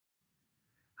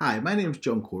Hi, my name is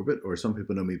John Corbett, or some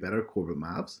people know me better,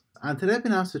 Corbettmaths, and today I've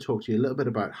been asked to talk to you a little bit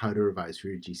about how to revise for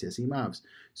your GCSE Maths.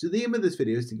 So the aim of this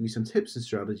video is to give you some tips and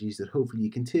strategies that hopefully you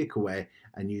can take away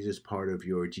and use as part of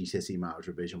your GCSE Maths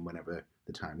revision whenever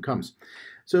the time comes.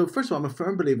 So first of all, I'm a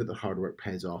firm believer that hard work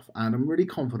pays off, and I'm really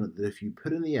confident that if you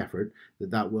put in the effort,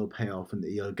 that will pay off and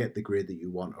that you'll get the grade that you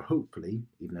want, or hopefully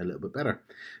even a little bit better.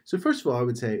 So first of all, I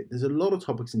would say there's a lot of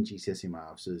topics in GCSE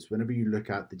Maths. So whenever you look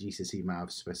at the GCSE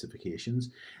Maths specifications,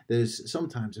 there's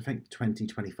sometimes, I think, 20,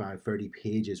 25, 30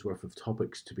 pages worth of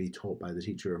topics to be taught by the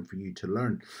teacher and for you to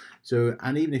learn. So,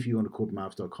 and even if you go to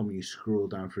Corbettmaths.com and you scroll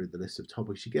down through the list of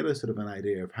topics, you get a sort of an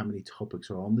idea of how many topics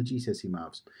are on the GCSE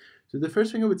Maths. So the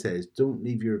first thing I would say is don't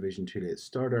leave your revision too late.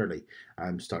 Start early.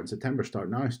 Start in September, start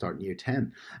now, start in year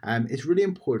 10. It's really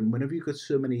important whenever you've got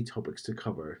so many topics to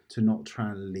cover to not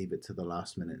try and leave it to the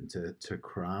last minute and to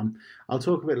cram. I'll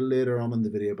talk about later on in the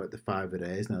video about the 5 a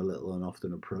days and a little and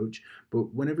often approach,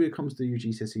 but whenever it comes to your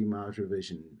GCSE Maths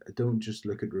revision, don't just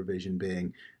look at revision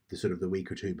being the sort of the week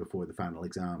or two before the final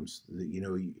exams.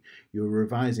 You're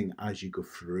revising as you go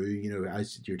through,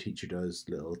 as your teacher does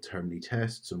little termly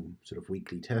tests and sort of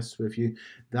weekly tests with you.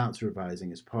 That's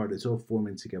revising as part. It's all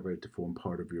forming together to form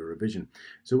part of your revision.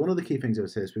 So one of the key things I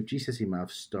would say is with GCSE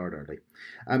Maths, start early.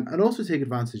 And also take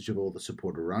advantage of all the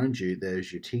support around you.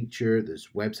 There's your teacher, there's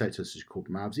websites such as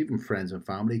Corbettmaths, even friends and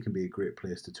family can be a great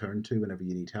place to turn to whenever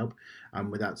you need help.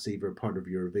 And with that's either part of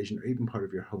your revision or even part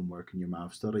of your homework and your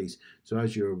maths studies. So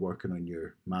as you're working on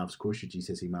your maths course, your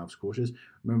GCSE maths courses,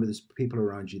 remember there's people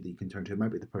around you that you can turn to. It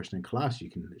might be the person in class, you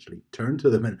can literally turn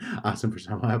to them and ask them for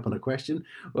some help on a question,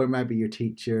 or it might be your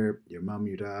teacher, your mum,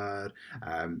 your dad,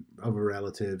 other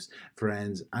relatives,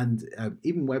 friends, and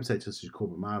even websites such as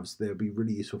Corbettmaths. They'll be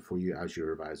really useful for you as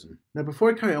you're revising. Now,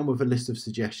 before I carry on with a list of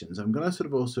suggestions, I'm going to sort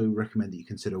of also recommend that you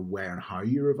consider where and how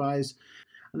you revise.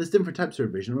 And there's different types of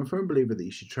revision. I'm a firm believer that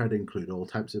you should try to include all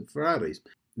types of varieties.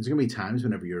 There's going to be times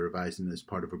whenever you're revising as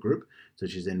part of a group,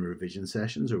 such as in revision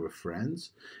sessions or with friends.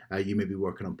 You may be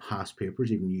working on past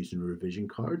papers, even using revision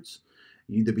cards.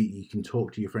 You can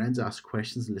talk to your friends, ask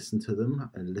questions, listen to them,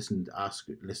 and listen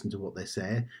to what they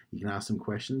say. You can ask them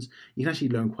questions. You can actually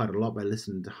learn quite a lot by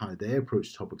listening to how they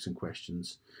approach topics and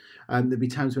questions. There'll be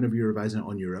times whenever you're revising it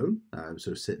on your own,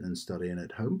 so sitting and studying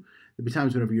at home. There'll be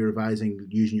times whenever you're revising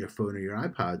using your phone or your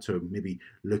iPad, so maybe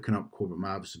looking up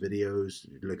Corbettmaths videos,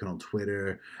 looking on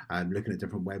Twitter, looking at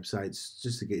different websites,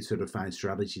 just to get sort of find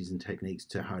strategies and techniques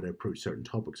to how to approach certain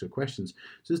topics or questions.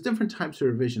 So there's different types of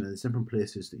revision and there's different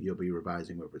places that you'll be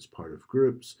revising, whether it's part of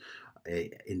groups,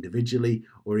 individually,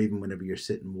 or even whenever you're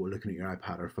sitting looking at your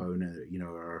iPad or phone,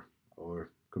 or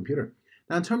computer.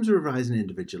 Now, in terms of revising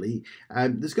individually,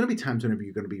 there's going to be times whenever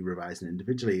you're going to be revising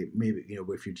individually, maybe,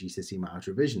 with your GCSE Maths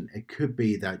revision. It could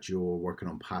be that you're working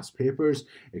on past papers.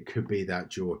 It could be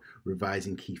that you're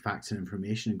revising key facts and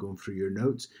information and going through your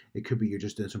notes. It could be you're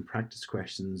just doing some practice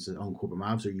questions on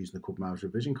Corbettmaths or using the Corbettmaths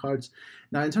revision cards.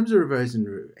 Now, in terms of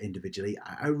revising individually,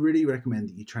 I really recommend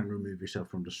that you try and remove yourself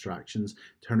from distractions,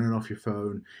 turning off your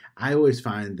phone. I always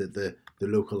find that the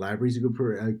local library is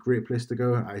a great place to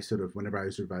go. Whenever I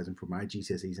was revising for my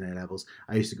GCSEs and A-levels,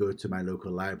 I used to go to my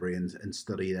local library and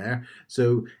study there.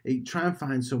 So try and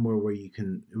find somewhere where you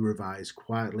can revise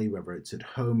quietly, whether it's at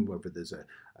home, whether there's a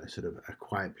sort of a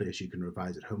quiet place you can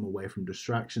revise at home away from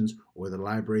distractions, or the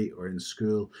library, or in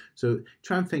school. So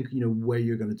try and think, where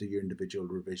you're going to do your individual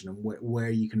revision and where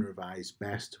you can revise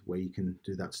best, where you can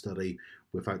do that study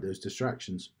without those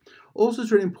distractions. Also,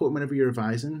 it's really important whenever you're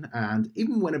revising, and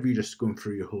even whenever you're just going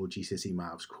through your whole GCSE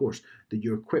Maths course, that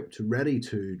you're equipped, ready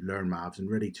to learn Maths and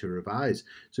ready to revise.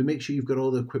 So make sure you've got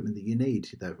all the equipment that you need.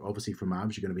 That obviously for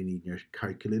Maths, you're going to be needing your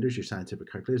calculators, your scientific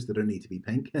calculators. They don't need to be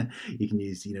pink. You can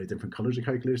use, different colors of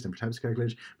calculators, different types of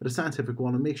calculators, but a scientific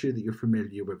one, and make sure that you're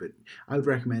familiar with it. I would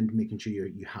recommend making sure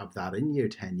you have that in year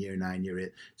 10, year 9, year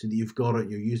 8, so that you've got it,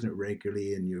 you're using it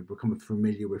regularly, and you're becoming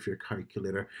familiar with your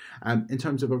calculator. In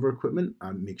terms of other equipment,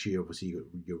 make sure you obviously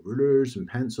your rulers and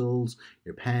pencils,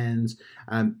 your pens.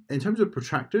 In terms of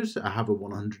protractors, I have a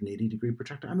 180-degree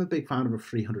protractor. I'm a big fan of a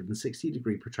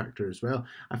 360-degree protractor as well.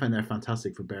 I find they're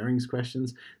fantastic for bearings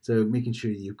questions. So making sure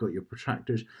you've got your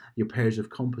protractors, your pairs of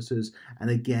compasses,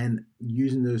 and again,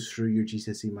 using those through your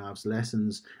GCSE Maths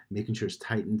lessons, making sure it's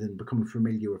tightened and becoming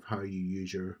familiar with how you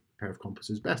use your pair of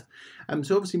compasses best.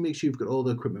 So obviously make sure you've got all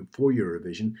the equipment for your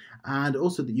revision, and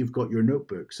also that you've got your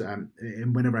notebooks. And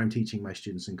whenever I'm teaching my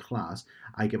students in class,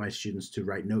 I get my students to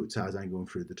write notes as I'm going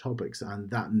through the topics,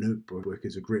 and that notebook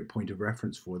is a great point of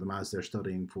reference for them as they're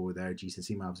studying for their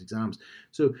GCSE Maths exams.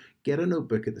 So get a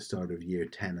notebook at the start of year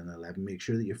 10 and 11. Make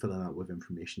sure that you're filling out with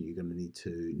information you're going to need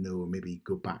to know, or maybe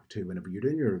go back to whenever you're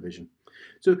doing your revision.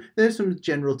 So there's some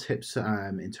general tips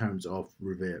in terms of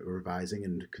revising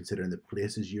and considering the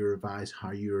places you revise,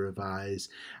 how you revise,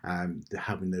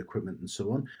 having the equipment and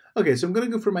so on. Okay, so I'm going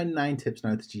to go through my 9 tips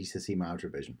now to GCSE Maths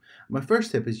revision. My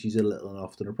first tip is use a little and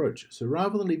often approach. So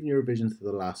rather than leaving your revisions to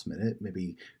the last minute,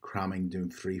 maybe cramming, doing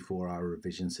 3-4 hour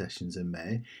revision sessions in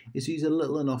May, is use a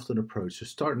little and often approach. So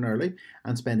starting early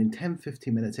and spending 10-15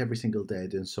 minutes every single day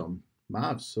doing some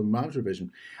maths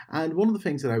revision. And one of the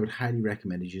things that I would highly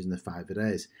recommend is using the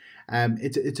 5-a-days.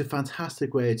 It's a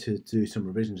fantastic way to do some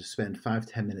revision, to spend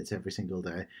 5-10 minutes every single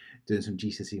day doing some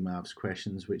GCSE Maths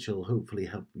questions, which will hopefully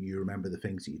help you remember the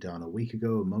things that you've done a week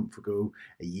ago, a month ago,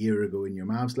 a year ago in your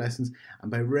Maths lessons.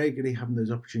 And by regularly having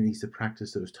those opportunities to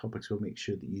practice those topics will make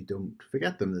sure that you don't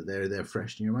forget them, that they're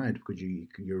fresh in your mind because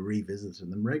you're revisiting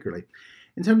them regularly.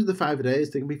 In terms of the 5-a-days,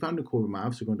 they can be found in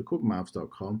Corbettmaths. So go into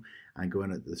corbettmaths.com and go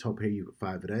in at the top here, you've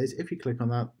got 5-a-days. If you click on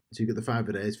that, so you've got the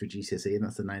 5-a-days for GCSE, and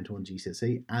that's the 9-to-1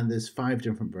 GCSE, and there's 5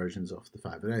 different versions of the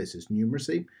 5-a-days. There's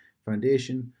numeracy,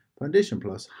 foundation, foundation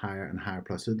plus, higher, and higher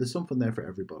plus. So there's something there for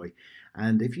everybody.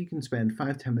 And if you can spend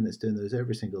 5-10 minutes doing those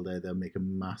every single day, they'll make a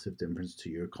massive difference to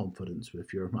your confidence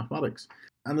with your mathematics.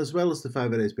 And as well as the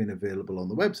 5-a-days being available on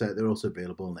the website, they're also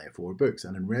available in A4 books.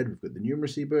 And in red, we've got the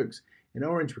numeracy books. In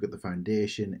orange, we've got the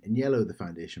foundation. In yellow, the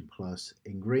foundation plus.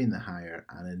 In green, the higher.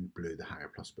 And in blue, the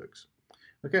higher plus books.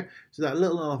 Okay, so that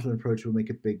little and often approach will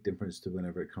make a big difference to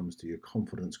whenever it comes to your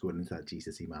confidence going into that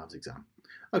GCSE Maths exam.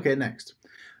 Okay, next.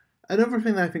 Another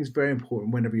thing that I think is very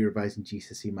important whenever you're revising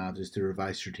GCSE Maths is to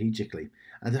revise strategically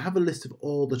and to have a list of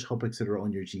all the topics that are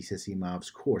on your GCSE Maths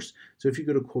course. So if you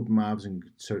go to Corbettmaths and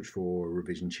search for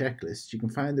revision checklists, you can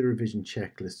find the revision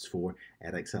checklists for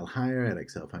EdXL Higher,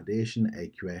 EdXL Foundation,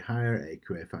 AQA Higher,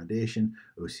 AQA Foundation,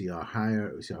 OCR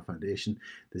Higher, OCR Foundation.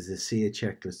 There's a CA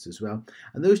checklist as well.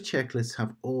 And those checklists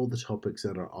have all the topics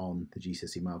that are on the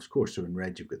GCSE Maths course. So in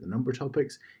red, you've got the number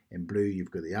topics. In blue,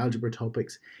 you've got the algebra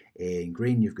topics. In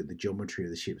green, you've got the geometry of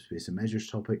the shape, space and measures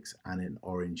topics, and in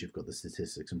orange you've got the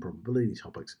statistics and probability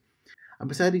topics. And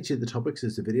beside each of the topics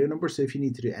is the video number, so if you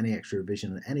need to do any extra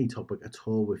revision on any topic at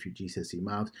all with your GCSE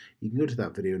Maths, you can go to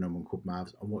that video number on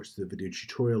Corbettmaths and watch the video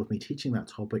tutorial of me teaching that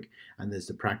topic, and there's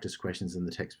the practice questions and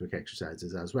the textbook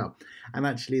exercises as well. And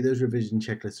actually those revision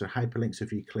checklists are hyperlinked, so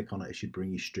if you click on it, it should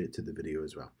bring you straight to the video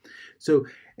as well. So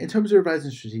in terms of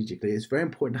revising strategically, it's very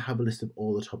important to have a list of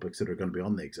all the topics that are going to be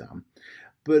on the exam.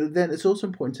 But then it's also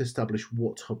important to establish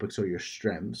what topics are your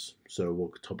strengths, so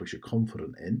what topics you're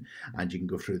confident in, and you can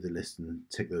go through the list and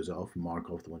tick those off and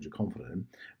mark off the ones you're confident in,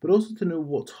 but also to know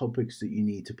what topics that you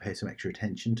need to pay some extra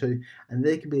attention to, and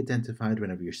they can be identified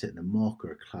whenever you're sitting a mock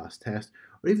or a class test,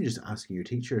 or even just asking your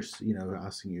teachers,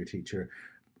 asking your teacher,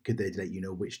 could they let you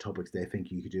know which topics they think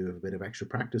you could do a bit of extra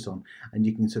practice on, and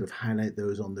you can sort of highlight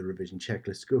those on the revision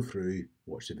checklist, go through,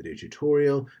 watch the video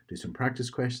tutorial, do some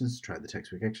practice questions, try the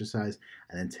textbook exercise,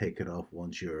 and then take it off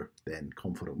once you're then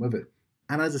confident with it.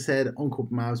 And as I said, on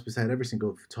Corbettmaths, beside every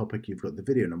single topic, you've got the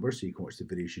video number, so you can watch the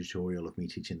video tutorial of me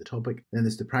teaching the topic. Then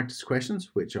there's the practice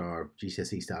questions, which are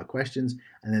GCSE style questions,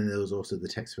 and then there's also the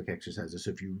textbook exercises.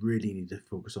 So if you really need to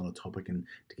focus on a topic and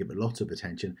to give it lots of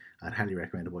attention, I'd highly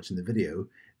recommend watching the video,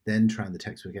 then trying the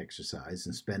textbook exercise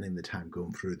and spending the time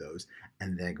going through those,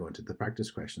 and then going to the practice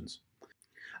questions.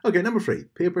 Okay, number 3,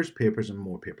 papers, and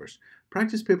more papers.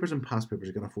 Practice papers and past papers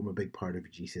are going to form a big part of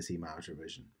your GCSE Maths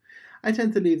revision. I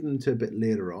tend to leave them to a bit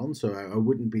later on, so I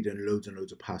wouldn't be doing loads and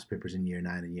loads of past papers in year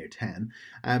 9 and year 10.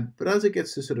 But as it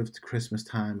gets to sort of Christmas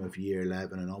time of year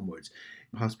 11 and onwards,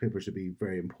 past papers would be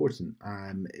very important.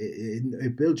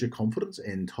 It builds your confidence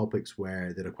in topics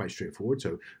that are quite straightforward,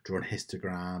 so drawing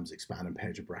histograms, expanding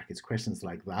pairs of brackets, questions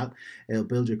like that. It'll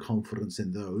build your confidence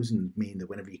in those and mean that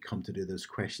whenever you come to do those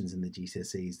questions in the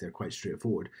GCSEs, they're quite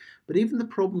straightforward. But even the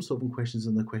problem-solving questions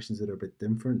and the questions that are a bit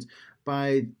different,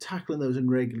 by tackling those and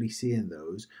regularly seeing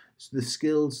those, so the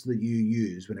skills that you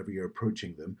use whenever you're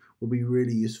approaching them will be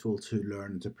really useful to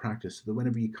learn and to practice, so that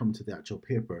whenever you come to the actual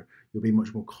paper, you'll be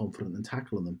much more confident in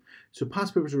tackling them. So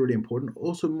past papers are really important.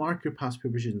 Also mark your past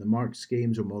papers using the mark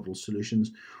schemes or model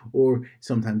solutions, or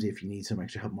sometimes if you need some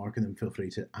extra help marking them, feel free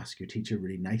to ask your teacher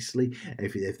really nicely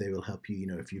if they will help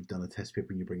you. If you've done a test paper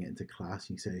and you bring it into class,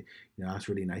 you say, ask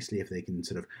really nicely if they can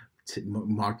sort of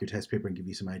mark your test paper and give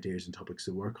you some ideas and topics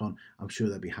to work on. I'm sure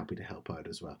they'll be happy to help out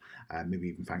as well. Maybe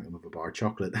even thank them with a bar of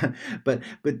chocolate. but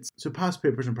so past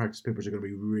papers and practice papers are going to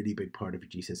be a really big part of your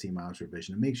GCSE Maths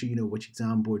revision. And make sure you know which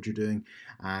exam board you're doing,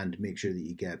 and make sure that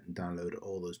you get and download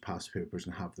all those past papers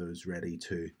and have those ready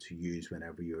to use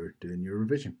whenever you're doing your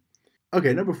revision.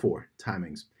 Okay, number 4,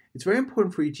 timings. It's very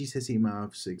important for your GCSE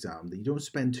Maths exam that you don't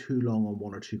spend too long on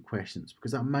one or two questions,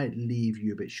 because that might leave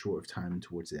you a bit short of time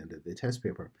towards the end of the test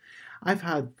paper. I've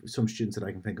had some students that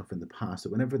I can think of in the past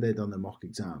that whenever they've done their mock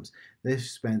exams, they've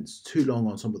spent too long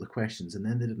on some of the questions and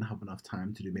then they didn't have enough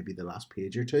time to do maybe the last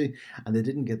page or two, and they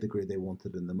didn't get the grade they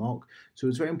wanted in the mock. So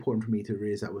it's very important for me to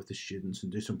raise that with the students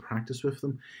and do some practice with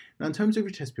them. Now, in terms of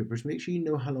your test papers, make sure you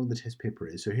know how long the test paper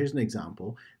is. So here's an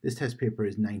example. This test paper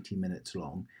is 90 minutes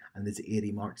long and there's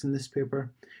 80 marks in this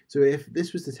paper. So if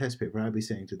this was the test paper, I'd be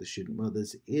saying to the student, well,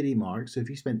 there's 80 marks. So if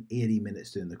you spend 80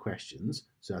 minutes doing the questions,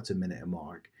 so that's a minute a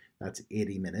mark, that's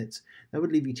 80 minutes. That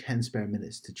would leave you 10 spare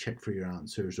minutes to check for your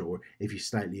answers, or if you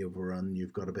slightly overrun,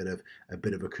 you've got a bit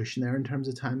of a cushion there in terms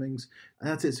of timings. And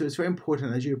that's it. So it's very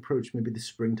important as you approach maybe the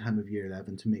springtime of year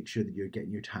 11 to make sure that you're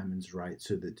getting your timings right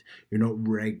so that you're not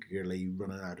regularly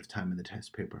running out of time in the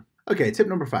test paper. Okay, tip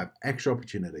number 5, extra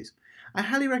opportunities. I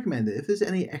highly recommend that if there's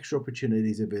any extra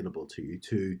opportunities available to you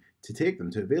to take them,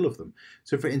 to avail of them.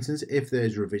 So for instance, if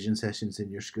there's revision sessions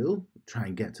in your school, try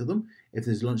and get to them. If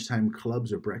there's lunchtime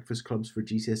clubs or breakfast clubs for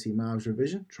GCSE Maths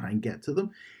revision, try and get to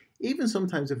them. Even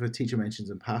sometimes if a teacher mentions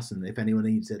in passing, if anyone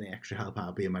needs any extra help,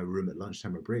 I'll be in my room at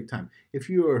lunchtime or break time. If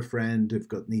you or a friend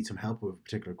needs some help with a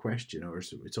particular question or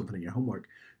something in your homework,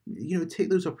 take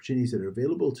those opportunities that are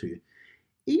available to you.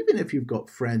 Even if you've got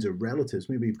friends or relatives,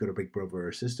 maybe you've got a big brother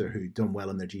or sister who've done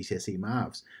well in their GCSE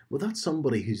Maths, well, that's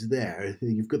somebody who's there.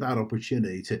 You've got that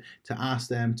opportunity to ask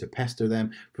them, to pester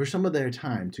them for some of their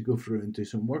time to go through and do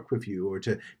some work with you, or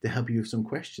to help you with some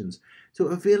questions. So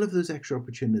avail of those extra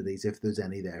opportunities if there's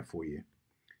any there for you.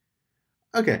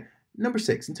 Okay, number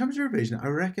 6, in terms of revision, I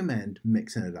recommend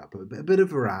mixing it up, a bit of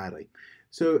variety.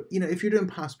 So, if you're doing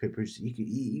past papers,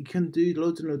 you can do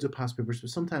loads and loads of past papers, but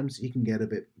sometimes you can get a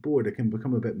bit bored. It can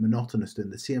become a bit monotonous doing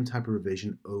the same type of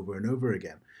revision over and over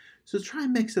again. So try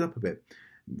and mix it up a bit.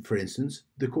 For instance,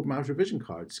 the Corbettmaths revision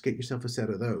cards, get yourself a set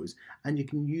of those, and you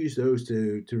can use those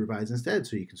to revise instead.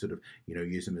 So you can sort of,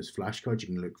 use them as flashcards. You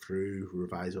can look through,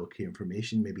 revise all key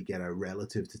information, maybe get a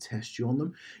relative to test you on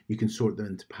them. You can sort them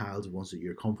into piles of ones that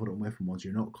you're confident with and ones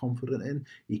you're not confident in.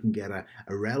 You can get a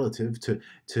relative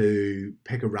to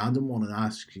pick a random one and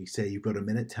ask, you say, you've got a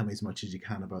minute, tell me as much as you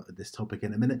can about this topic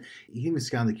in a minute. You can even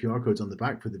scan the QR codes on the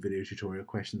back for the video tutorial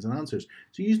questions and answers.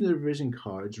 So using the revision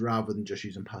cards rather than just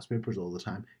using past papers all the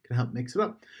time can help mix it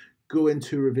up. Go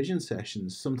into revision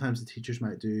sessions. Sometimes the teachers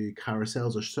might do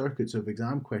carousels or circuits of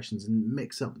exam questions and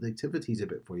mix up the activities a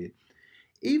bit for you.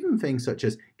 Even things such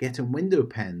as getting window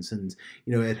pens and,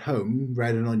 at home,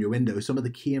 writing on your window some of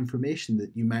the key information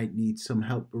that you might need some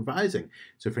help revising.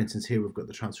 So for instance, here we've got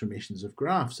the transformations of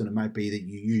graphs, and it might be that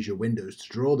you use your windows to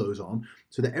draw those on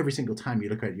so that every single time you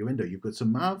look out your window, you've got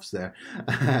some maths there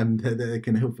that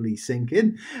can hopefully sink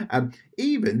in.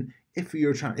 Even if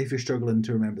you're struggling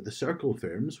to remember the circle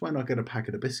forms, why not get a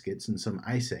packet of biscuits and some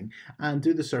icing and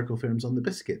do the circle forms on the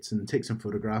biscuits and take some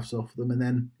photographs of them and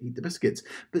then eat the biscuits.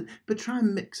 But try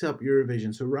and mix up your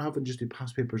revision. So rather than just do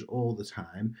past papers all the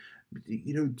time,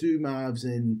 do maths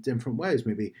in different ways.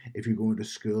 Maybe if you're going to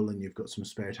school and you've got some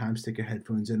spare time, stick your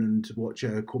headphones in and watch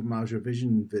a Corbettmaths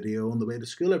revision video on the way to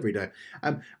school every day.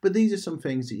 But these are some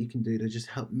things that you can do to just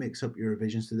help mix up your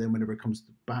revision, so then whenever it comes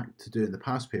back to doing the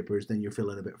past papers, then you're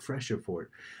feeling a bit fresher for it.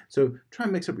 So try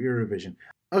and mix up your revision.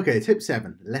 Okay, tip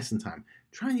 7, lesson time.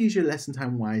 Try and use your lesson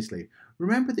time wisely.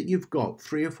 Remember that you've got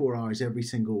 3 or 4 hours every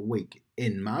single week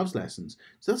in maths lessons.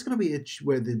 So that's going to be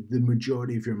where the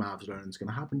majority of your maths learning is going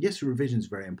to happen. Yes, revision is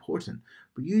very important,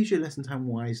 but use your lesson time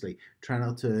wisely. Try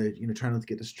not to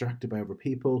get distracted by other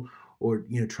people, or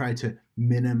try to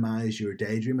minimize your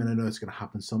daydream. And I know it's going to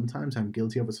happen sometimes. I'm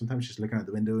guilty of it sometimes, just looking out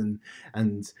the window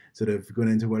and sort of going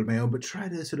into a world of my own. But try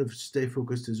to sort of stay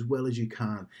focused as well as you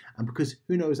can. And because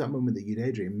who knows, that moment that you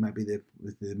daydream might be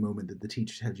the moment that the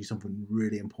teacher tells you something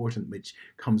really important which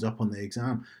comes up on the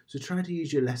exam. So try to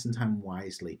use your lesson time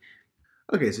wisely.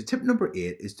 Okay, so tip number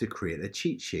 8 is to create a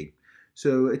cheat sheet.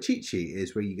 So a cheat sheet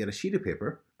is where you get a sheet of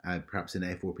paper, perhaps an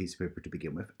A4 piece of paper to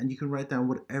begin with, and you can write down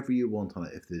whatever you want on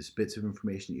it. If there's bits of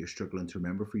information that you're struggling to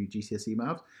remember for your GCSE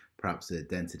Maths, perhaps the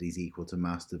density is equal to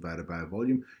mass divided by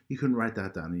volume, you can write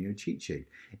that down in your cheat sheet.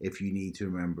 If you need to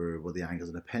remember what the angles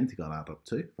in a pentagon add up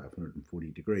to,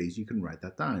 540 degrees, you can write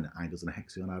that down. Angles in a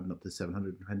hexagon adding up to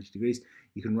 720 degrees,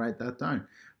 you can write that down.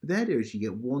 But the idea is you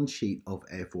get one sheet of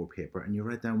A4 paper and you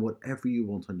write down whatever you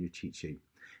want on your cheat sheet.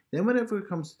 Then whenever it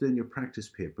comes to doing your practice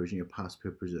papers and your past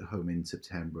papers at home in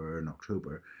September and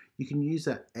October, you can use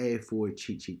that A4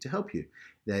 cheat sheet to help you.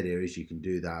 The idea is you can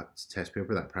do that test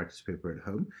paper, that practice paper at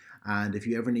home, and if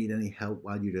you ever need any help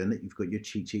while you're doing it, you've got your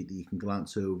cheat sheet that you can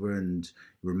glance over and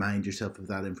remind yourself of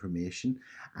that information,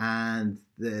 and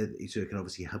so it can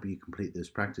obviously help you complete those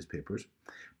practice papers.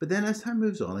 But then as time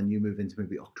moves on and you move into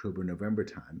maybe October, November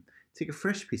time, take a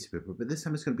fresh piece of paper, but this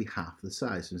time it's going to be half the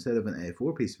size. So instead of an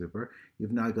A4 piece of paper,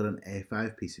 you've now got an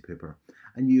A5 piece of paper,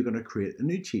 and you're going to create a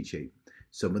new cheat sheet.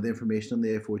 Some of the information on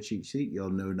the A4 cheat sheet you'll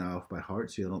know now off by heart,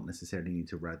 so you'll not necessarily need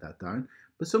to write that down.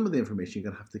 But some of the information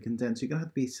you're going to have to condense. You're going to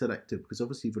have to be selective because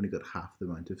obviously you've only got half the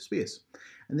amount of space.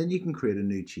 And then you can create a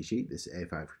new cheat sheet, this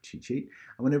A5 cheat sheet.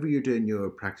 And whenever you're doing your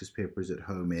practice papers at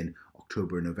home in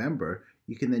October, November,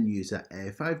 you can then use that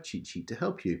A5 cheat sheet to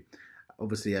help you.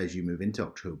 Obviously, as you move into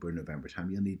October, November time,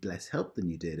 you'll need less help than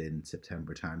you did in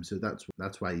September time. So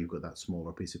that's why you've got that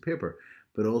smaller piece of paper.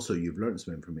 But also you've learned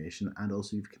some information and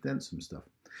also you've condensed some stuff.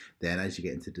 Then as you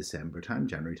get into December time,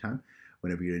 January time,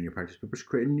 whenever you're in your practice papers,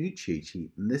 create a new cheat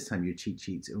sheet. And this time your cheat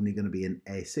sheet's only going to be an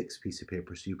A6 piece of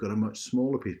paper. So you've got a much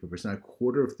smaller piece of paper. It's now a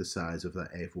quarter of the size of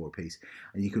that A4 piece.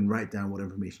 And you can write down what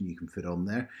information you can fit on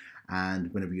there.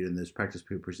 And whenever you're in those practice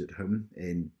papers at home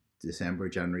in December,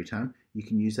 January time, you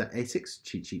can use that A6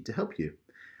 cheat sheet to help you.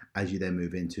 As you then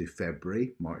move into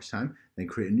February, March time, then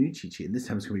create a new cheat sheet. And this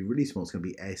time it's going to be really small. It's going to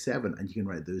be A7. And you can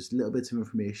write those little bits of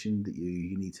information that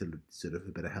you need to sort of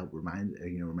a bit of help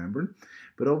remembering.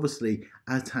 But obviously,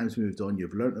 as time's moved on,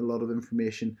 you've learned a lot of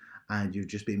information and you've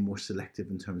just been more selective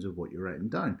in terms of what you're writing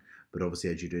down. But obviously,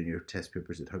 as you're doing your test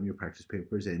papers at home, your practice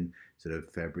papers in sort of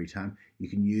February time, you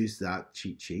can use that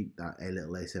cheat sheet, that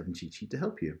little A7 cheat sheet to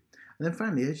help you. And then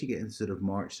finally, as you get into sort of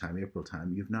March time, April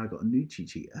time, you've now got a new cheat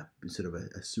sheet, sort of a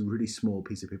really small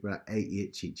piece of paper, that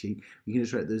A8 cheat sheet. You can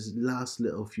just write those last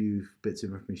little few bits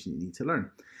of information you need to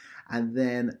learn. And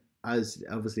then as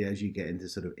you get into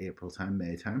sort of April time,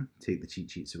 May time, take the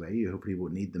cheat sheets away. You hopefully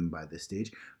won't need them by this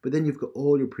stage. But then you've got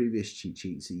all your previous cheat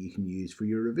sheets that you can use for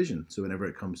your revision. So whenever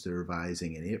it comes to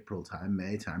revising in April time,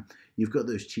 May time, you've got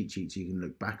those cheat sheets you can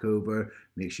look back over,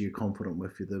 make sure you're confident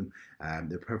with them.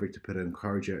 They're perfect to put in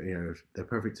car journey, they're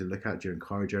perfect to look at during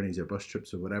car journeys or bus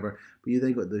trips or whatever. But you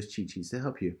then got those cheat sheets to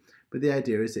help you. But the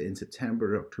idea is that in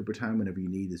September or October time, whenever you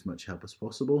need as much help as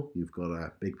possible, you've got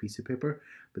a big piece of paper.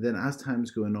 But then as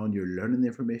time's going on, you're learning the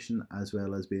information as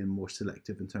well as being more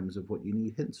selective in terms of what you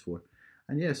need hints for.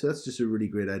 And yeah, so that's just a really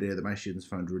great idea that my students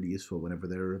found really useful whenever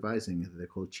they're revising. They're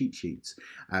called cheat sheets.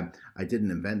 I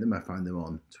didn't invent them. I found them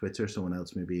on Twitter. Someone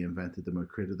else maybe invented them or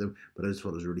created them. But I just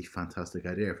thought it was a really fantastic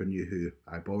idea. If I knew who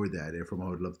I borrowed the idea from, I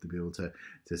would love to be able to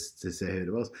say who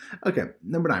it was. Okay,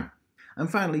 number 9. And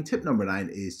finally, tip number 9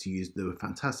 is to use the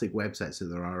fantastic websites that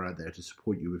there are out there to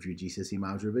support you with your GCSE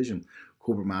Maths revision.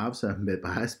 Corbettmaths, I'm a bit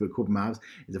biased, but Corbettmaths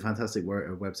is a fantastic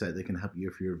website that can help you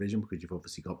for your revision because you've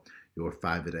obviously got your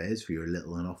 5-a-days for your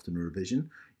little and often revision.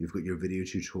 You've got your video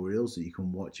tutorials that you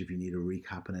can watch if you need a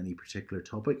recap on any particular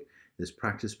topic. There's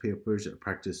practice papers, as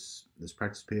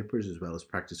well as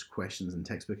practice questions and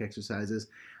textbook exercises.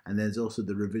 And there's also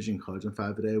the revision cards and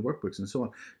 5-a-day workbooks and so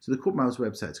on. So the Corbettmaths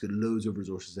website's got loads of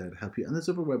resources there to help you. And there's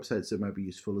other websites that might be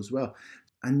useful as well.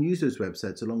 And use those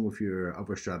websites along with your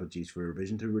other strategies for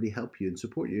revision to really help you and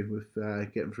support you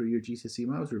with getting through your GCSE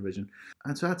Maths revision.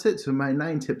 And so that's it. So my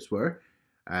 9 tips were: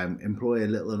 employ a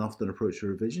little and often approach to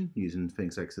revision using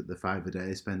things like the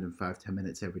 5-a-day. Spending 5-10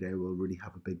 minutes every day will really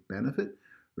have a big benefit.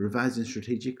 Revising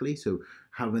strategically, so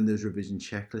having those revision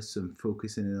checklists and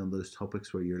focusing in on those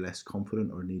topics where you're less confident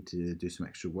or need to do some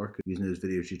extra work, using those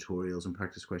video tutorials and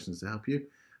practice questions to help you.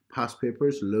 Past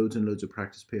papers, loads and loads of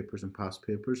practice papers and past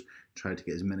papers. Try to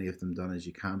get as many of them done as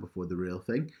you can before the real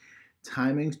thing.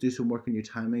 Timings, do some work on your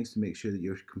timings to make sure that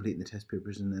you're completing the test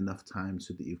papers in enough time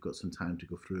so that you've got some time to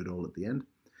go through it all at the end.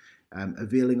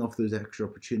 Availing of those extra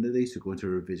opportunities to go into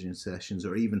revision sessions,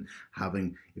 or even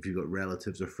having, if you've got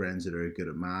relatives or friends that are good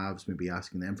at maths, maybe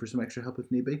asking them for some extra help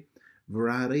if need be.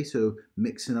 Variety, so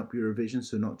mixing up your revision,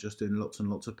 so not just doing lots and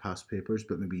lots of past papers,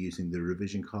 but maybe using the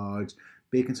revision cards,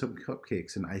 baking some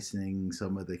cupcakes and icing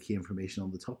some of the key information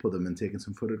on the top of them and taking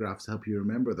some photographs to help you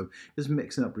remember them. Just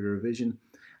mixing up your revision.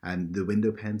 And the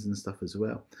window pens and stuff as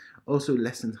well. Also,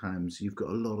 lesson times. You've got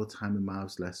a lot of time in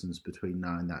maths lessons between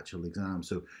now and the actual exam.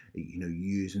 So,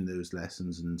 using those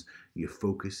lessons and you're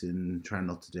focusing, trying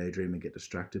not to daydream and get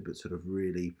distracted, but sort of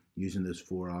really using those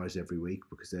 4 hours every week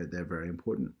because they're very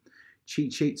important.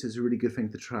 Cheat sheets is a really good thing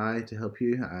to try to help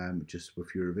you just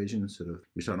with your revision. Sort of,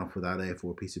 you're starting off with that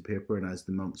A4 piece of paper, and as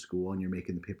the months go on, you're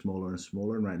making the paper smaller and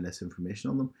smaller and writing less information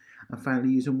on them. And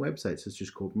finally, using websites such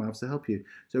as Corbettmaths to help you.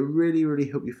 So really, really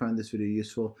hope you found this video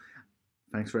useful.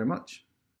 Thanks very much.